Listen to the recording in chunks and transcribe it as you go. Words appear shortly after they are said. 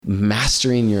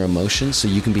mastering your emotions so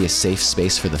you can be a safe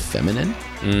space for the feminine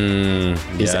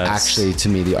is actually, to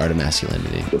me, the art of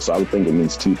masculinity. So I would think it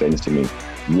means two things to me.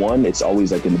 One, it's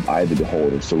always like in the eye of the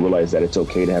beholder. So realize that it's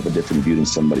okay to have a different view than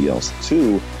somebody else.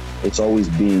 Two, it's always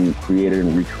being created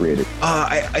and recreated.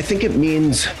 I think it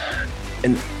means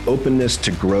an openness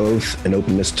to growth, an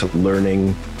openness to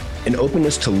learning, an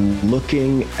openness to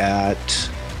looking at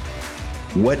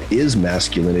what is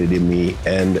masculinity to me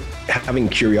and having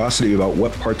curiosity about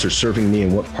what parts are serving me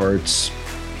and what parts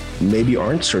maybe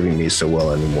aren't serving me so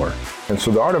well anymore. And so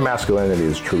the art of masculinity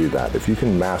is truly that. If you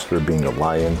can master being a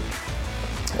lion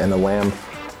and a lamb,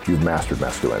 you've mastered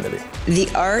masculinity. The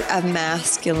art of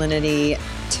masculinity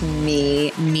to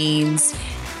me means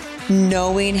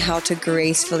knowing how to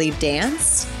gracefully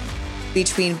dance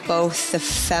between both the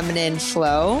feminine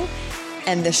flow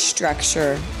and the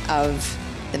structure of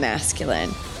the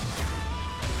masculine.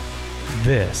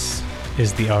 This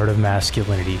is The Art of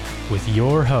Masculinity with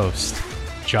your host,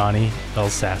 Johnny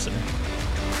Elsasser.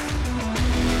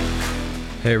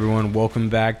 Hey everyone, welcome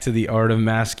back to The Art of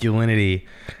Masculinity.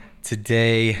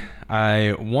 Today,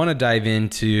 I want to dive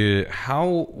into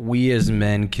how we as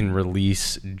men can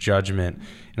release judgment.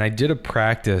 And I did a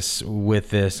practice with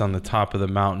this on the top of the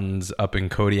mountains up in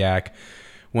Kodiak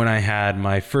when I had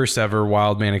my first ever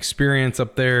wild man experience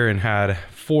up there and had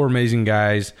 4 amazing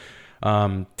guys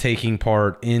taking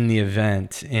part in the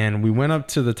event. And we went up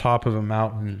to the top of a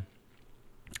mountain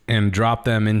and dropped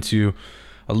them into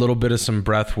a little bit of some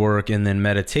breath work and then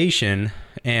meditation,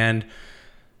 and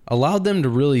allowed them to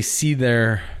really see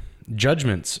their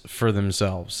judgments for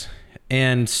themselves.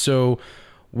 And so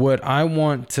what I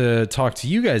want to talk to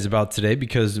you guys about today,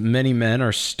 because many men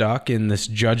are stuck in this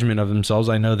judgment of themselves.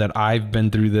 I know that I've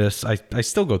been through this. I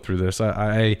still go through this.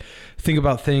 I think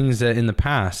about things that in the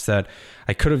past that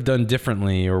I could have done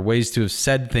differently, or ways to have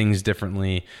said things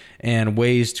differently, and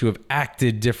ways to have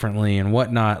acted differently and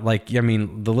whatnot. Like, I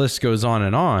mean, the list goes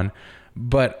on.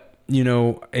 But you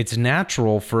know, it's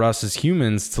natural for us as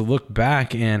humans to look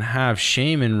back and have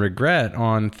shame and regret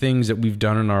on things that we've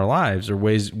done in our lives, or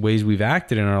ways we've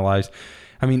acted in our lives.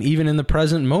 I mean, even in the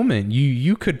present moment,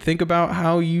 you could think about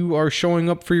how you are showing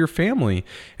up for your family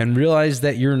and realize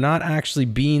that you're not actually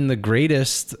being the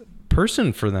greatest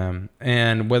person for them.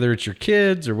 And whether it's your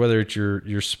kids or whether it's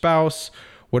your spouse,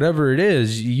 whatever it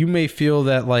is, you may feel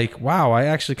that like, wow, I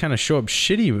actually kind of show up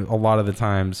shitty a lot of the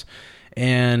times.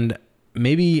 And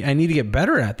maybe I need to get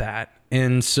better at that.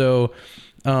 And so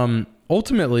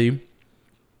ultimately,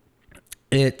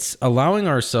 it's allowing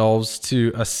ourselves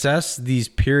to assess these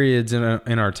periods in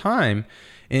our time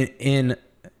in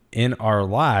our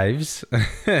lives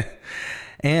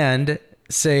and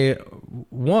say,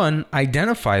 one,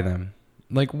 identify them.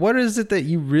 Like, what is it that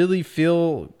you really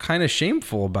feel kind of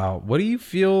shameful about? What do you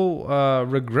feel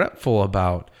regretful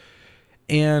about?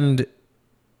 And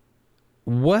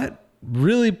what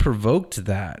really provoked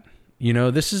that? You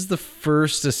know, this is the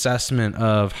first assessment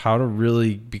of how to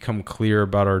really become clear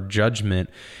about our judgment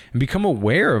and become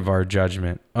aware of our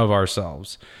judgment of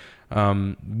ourselves.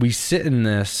 We sit in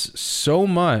this so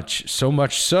much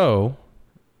so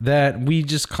that we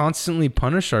just constantly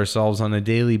punish ourselves on a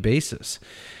daily basis.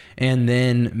 And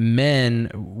then men,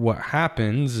 what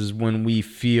happens is when we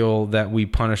feel that we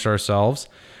punish ourselves,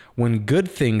 when good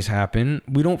things happen,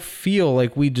 we don't feel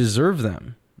like we deserve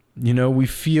them. You know, we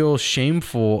feel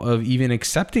shameful of even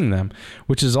accepting them,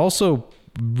 which is also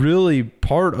really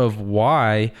part of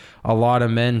why a lot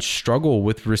of men struggle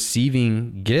with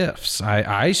receiving gifts.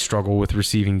 I struggle with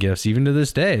receiving gifts even to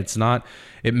this day.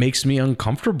 It makes me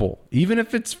uncomfortable. Even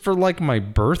if it's for like my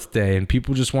birthday and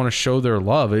people just want to show their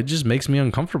love, it just makes me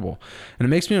uncomfortable. And it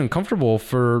makes me uncomfortable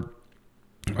for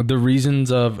the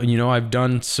reasons of, you know, I've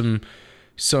done some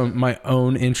my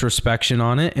own introspection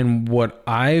on it. And what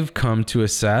I've come to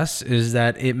assess is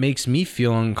that it makes me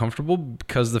feel uncomfortable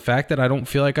because the fact that I don't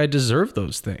feel like I deserve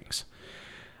those things.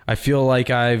 I feel like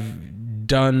I've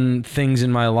done things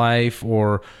in my life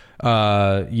or,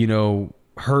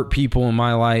 hurt people in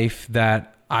my life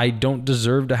that I don't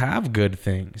deserve to have good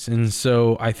things. And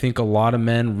so I think a lot of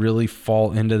men really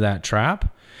fall into that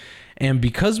trap. And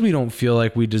because we don't feel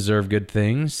like we deserve good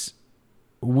things,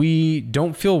 we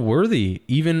don't feel worthy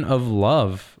even of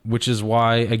love, which is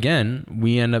why, again,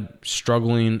 we end up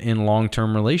struggling in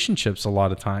long-term relationships a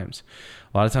lot of times.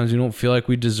 A lot of times we don't feel like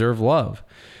we deserve love.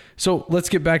 So let's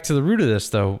get back to the root of this,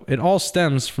 though. It all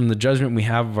stems from the judgment we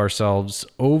have of ourselves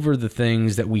over the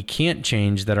things that we can't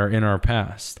change that are in our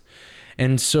past.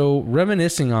 And so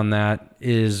reminiscing on that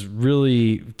is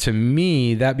really, to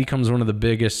me, that becomes one of the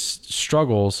biggest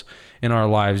struggles in our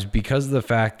lives because of the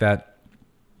fact that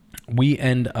we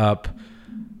end up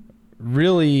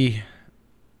really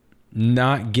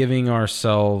not giving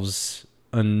ourselves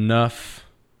enough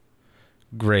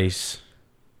grace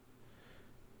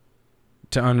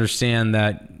to understand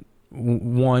that,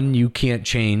 one, you can't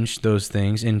change those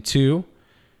things, and two,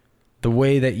 the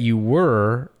way that you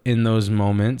were in those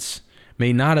moments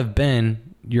may not have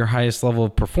been your highest level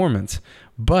of performance,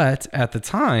 but at the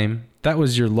time, that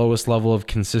was your lowest level of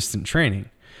consistent training.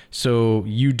 So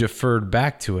you deferred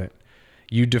back to it.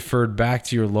 You deferred back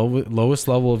to your lowest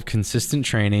level of consistent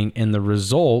training, and the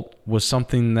result was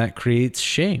something that creates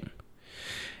shame.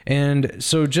 And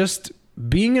so just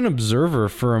being an observer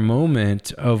for a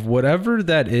moment of whatever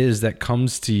that is that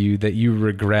comes to you that you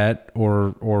regret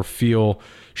or feel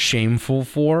shameful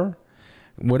for,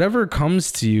 whatever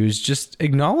comes to you is just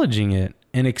acknowledging it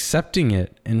and accepting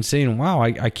it and saying, wow,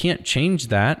 I can't change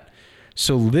that.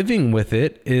 So living with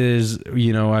it is,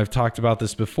 I've talked about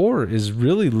this before, is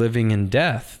really living in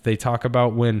death. They talk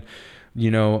about when,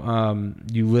 you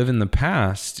live in the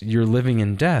past, you're living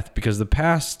in death because the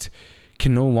past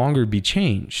can no longer be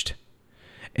changed.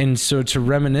 And so to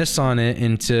reminisce on it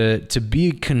and to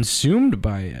be consumed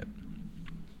by it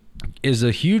is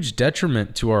a huge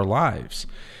detriment to our lives,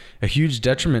 a huge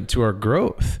detriment to our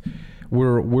growth.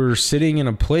 We're sitting in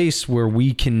a place where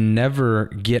we can never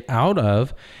get out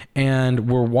of, and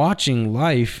we're watching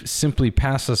life simply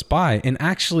pass us by. And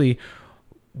actually,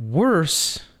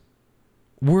 worse,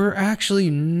 we're actually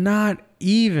not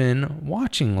even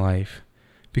watching life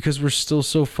because we're still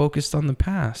so focused on the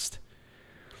past.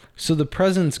 So the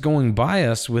present's going by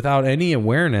us without any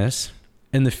awareness,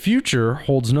 and the future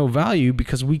holds no value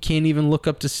because we can't even look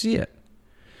up to see it.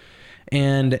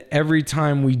 And every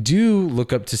time we do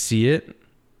look up to see it,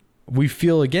 we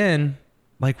feel again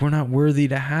like we're not worthy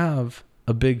to have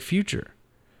a big future.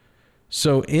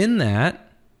 So in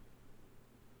that,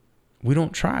 we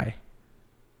don't try.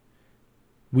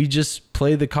 We just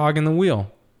play the cog in the wheel.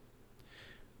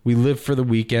 We live for the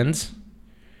weekends.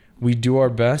 We do our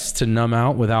best to numb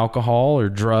out with alcohol or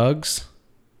drugs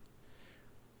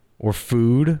or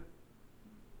food.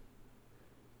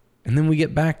 And then we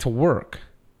get back to work.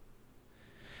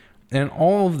 And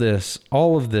all of this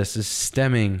is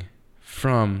stemming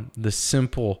from the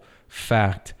simple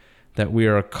fact that we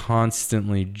are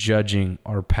constantly judging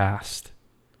our past.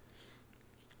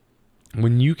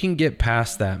 When you can get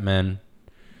past that, man,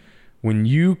 when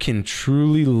you can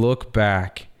truly look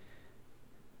back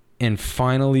and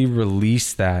finally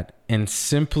release that and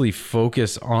simply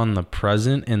focus on the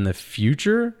present and the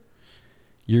future,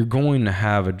 you're going to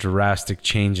have a drastic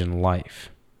change in life.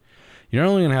 You're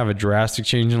not only going to have a drastic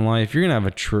change in life, you're going to have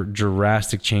a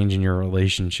drastic change in your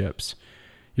relationships.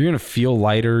 You're going to feel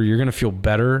lighter. You're going to feel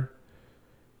better.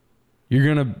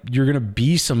 You're going to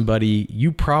be somebody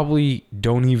you probably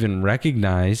don't even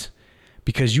recognize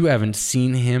because you haven't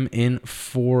seen him in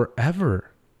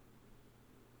forever.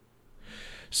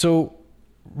 So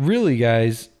really,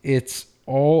 guys, it's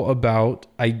all about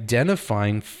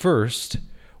identifying first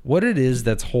what it is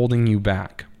that's holding you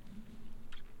back.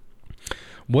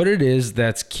 What it is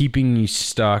that's keeping you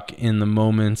stuck in the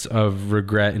moments of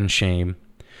regret and shame.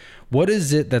 What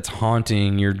is it that's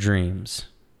haunting your dreams?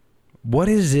 What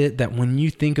is it that when you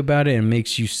think about it, it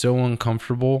makes you so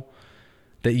uncomfortable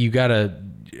that you got to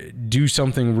do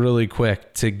something really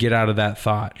quick to get out of that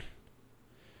thought?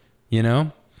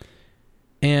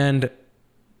 And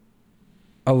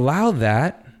allow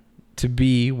that to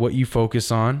be what you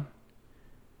focus on.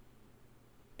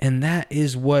 And that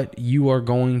is what you are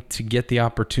going to get the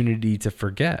opportunity to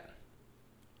forget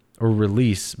or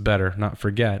release, better, not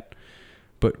forget,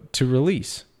 but to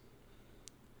release.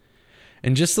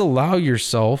 And just allow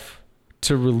yourself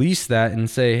to release that and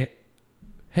say,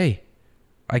 hey,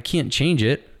 I can't change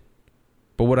it,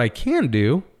 but what I can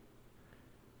do,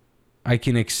 I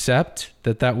can accept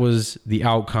that that was the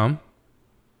outcome,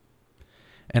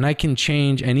 and I can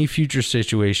change any future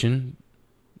situation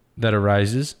that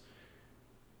arises.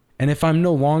 And if I'm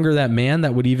no longer that man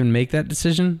that would even make that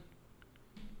decision,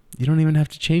 you don't even have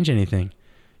to change anything.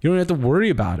 You don't have to worry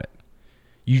about it.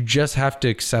 You just have to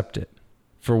accept it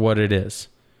for what it is.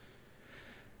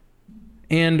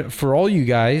 And for all you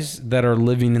guys that are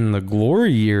living in the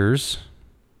glory years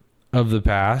of the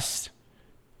past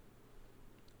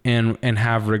and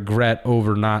have regret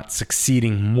over not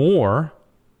succeeding more,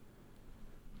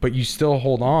 but you still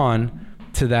hold on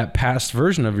to that past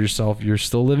version of yourself, you're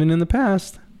still living in the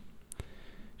past.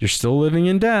 You're still living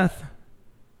in death.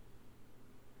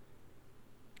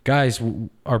 Guys,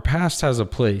 our past has a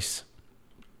place.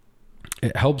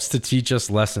 It helps to teach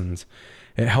us lessons.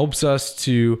 It helps us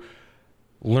to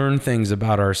learn things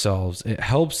about ourselves. It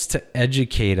helps to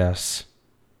educate us.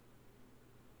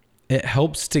 It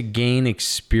helps to gain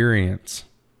experience.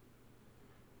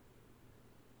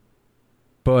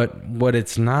 But what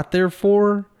it's not there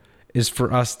for is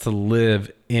for us to live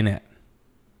in it.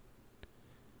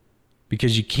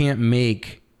 Because you can't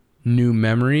make new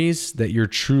memories that you're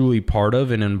truly part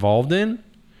of and involved in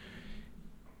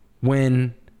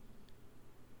when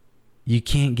you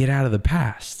can't get out of the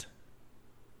past.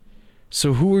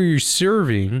 So who are you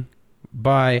serving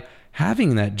by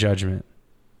having that judgment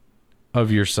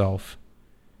of yourself?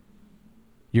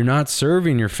 You're not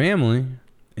serving your family,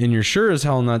 and you're sure as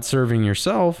hell not serving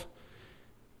yourself,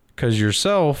 because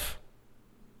yourself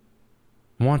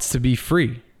wants to be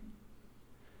free.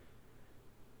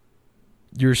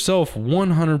 Yourself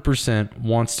 100%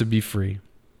 wants to be free.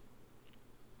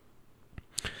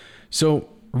 So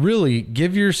really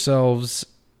give yourselves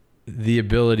the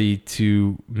ability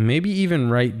to maybe even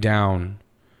write down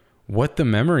what the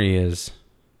memory is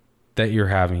that you're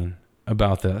having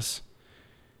about this.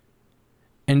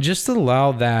 And just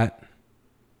allow that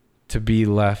to be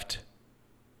left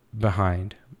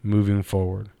behind moving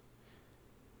forward.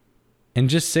 And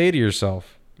just say to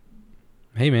yourself,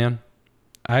 hey man,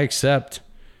 I accept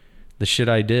the shit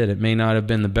I did. It may not have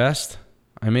been the best.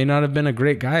 I may not have been a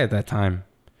great guy at that time.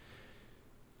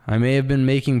 I may have been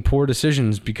making poor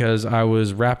decisions because I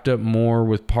was wrapped up more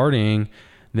with partying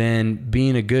than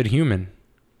being a good human.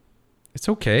 It's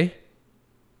okay.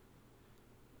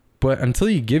 But until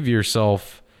you give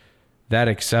yourself that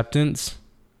acceptance,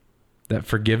 that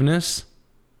forgiveness,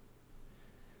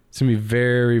 it's going to be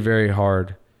very, very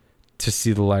hard to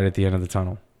see the light at the end of the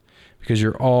tunnel, because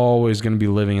you're always going to be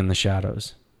living in the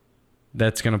shadows.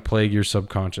 That's going to plague your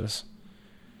subconscious.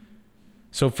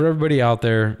 So for everybody out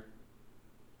there,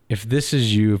 if this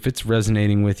is you, if it's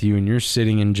resonating with you and you're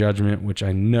sitting in judgment, which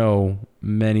I know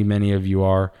many, many of you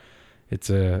are, it's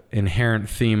an inherent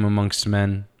theme amongst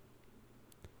men.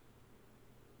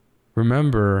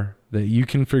 Remember that you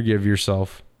can forgive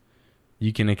yourself,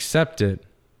 you can accept it,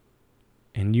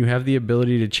 and you have the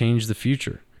ability to change the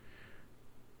future.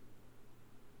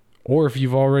 Or if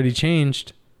you've already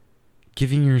changed,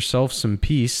 giving yourself some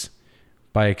peace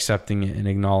by accepting it and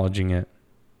acknowledging it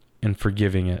and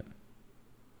forgiving it.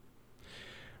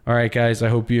 All right, guys, I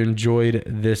hope you enjoyed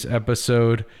this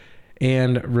episode.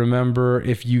 And remember,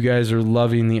 if you guys are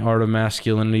loving the Art of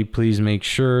Masculinity, please make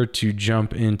sure to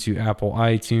jump into Apple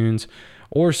iTunes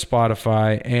or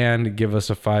Spotify and give us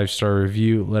a 5-star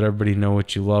review. Let everybody know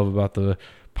what you love about the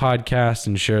podcast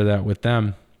and share that with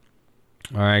them.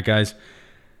 All right, guys,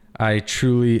 I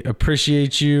truly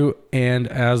appreciate you. And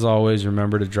as always,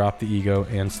 remember to drop the ego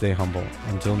and stay humble.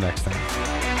 Until next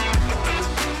time.